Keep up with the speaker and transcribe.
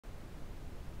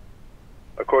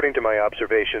According to my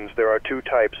observations, there are two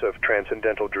types of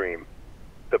transcendental dream,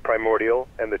 the primordial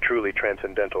and the truly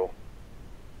transcendental.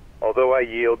 Although I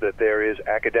yield that there is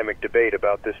academic debate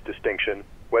about this distinction,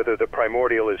 whether the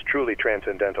primordial is truly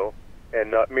transcendental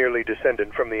and not merely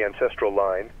descendant from the ancestral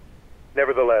line,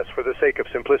 nevertheless, for the sake of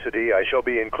simplicity, I shall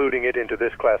be including it into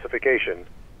this classification.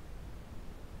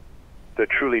 The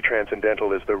truly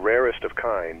transcendental is the rarest of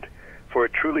kind, for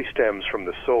it truly stems from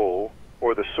the soul,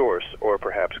 or the source, or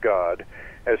perhaps God,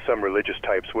 as some religious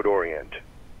types would orient.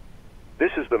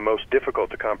 This is the most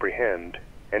difficult to comprehend,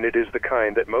 and it is the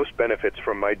kind that most benefits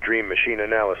from my dream machine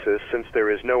analysis, since there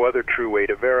is no other true way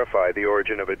to verify the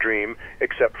origin of a dream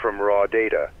except from raw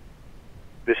data.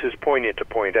 This is poignant to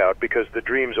point out because the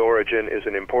dream's origin is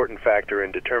an important factor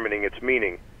in determining its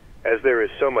meaning, as there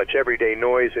is so much everyday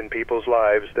noise in people's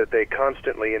lives that they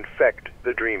constantly infect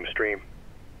the dream stream.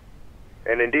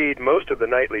 And indeed, most of the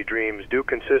nightly dreams do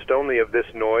consist only of this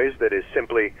noise that is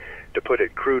simply, to put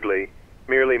it crudely,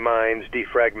 merely mind's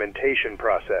defragmentation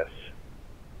process.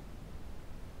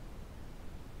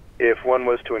 If one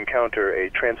was to encounter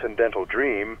a transcendental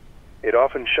dream, it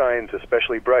often shines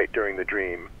especially bright during the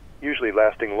dream, usually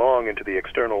lasting long into the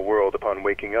external world upon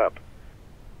waking up.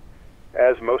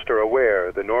 As most are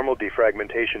aware, the normal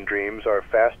defragmentation dreams are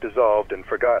fast dissolved and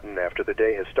forgotten after the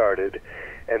day has started,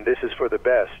 and this is for the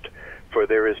best, for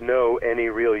there is no any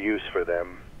real use for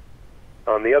them.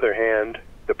 On the other hand,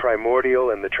 the primordial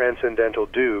and the transcendental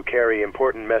do carry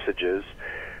important messages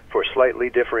for slightly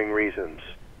differing reasons.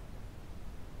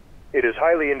 It is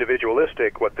highly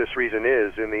individualistic what this reason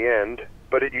is in the end,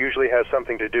 but it usually has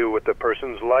something to do with the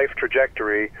person's life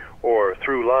trajectory, or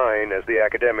through line as the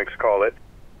academics call it.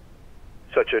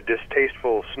 Such a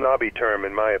distasteful, snobby term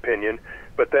in my opinion,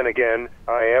 but then again,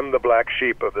 I am the black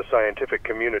sheep of the scientific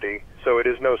community, so it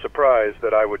is no surprise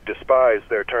that I would despise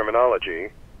their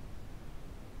terminology.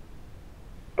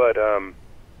 But,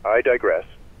 I digress.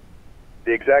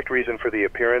 The exact reason for the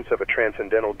appearance of a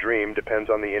transcendental dream depends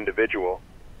on the individual,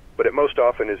 but it most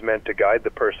often is meant to guide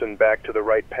the person back to the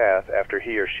right path after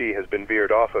he or she has been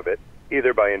veered off of it,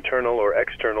 either by internal or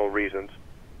external reasons.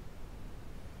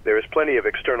 There is plenty of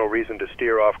external reason to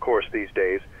steer off course these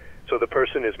days, so the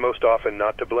person is most often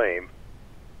not to blame.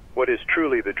 What is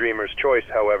truly the dreamer's choice,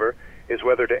 however, is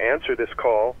whether to answer this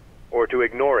call or to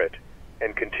ignore it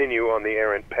and continue on the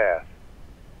errant path.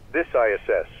 This, I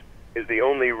assess, is the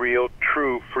only real,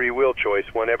 true free will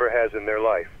choice one ever has in their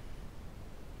life.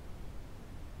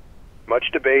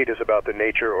 Much debate is about the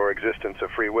nature or existence of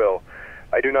free will.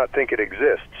 I do not think it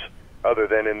exists, other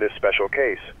than in this special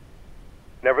case.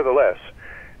 Nevertheless,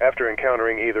 after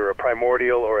encountering either a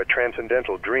primordial or a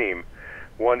transcendental dream,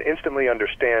 one instantly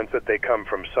understands that they come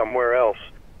from somewhere else.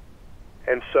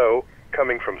 And so,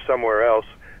 coming from somewhere else,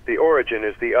 the origin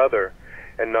is the other,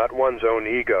 and not one's own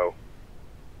ego.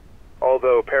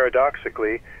 Although,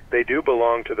 paradoxically, they do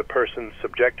belong to the person's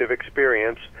subjective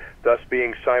experience, thus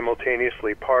being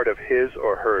simultaneously part of his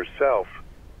or her self.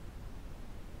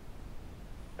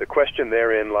 The question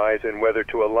therein lies in whether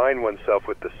to align oneself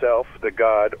with the self, the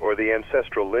God, or the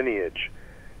ancestral lineage,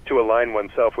 to align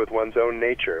oneself with one's own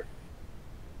nature.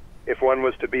 If one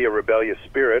was to be a rebellious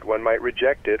spirit, one might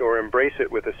reject it or embrace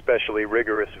it with especially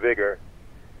rigorous vigor,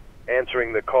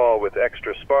 answering the call with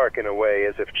extra spark in a way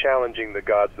as if challenging the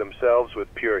gods themselves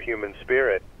with pure human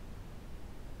spirit.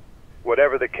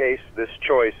 Whatever the case, this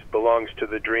choice belongs to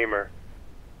the dreamer.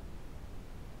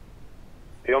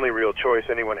 The only real choice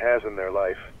anyone has in their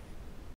life.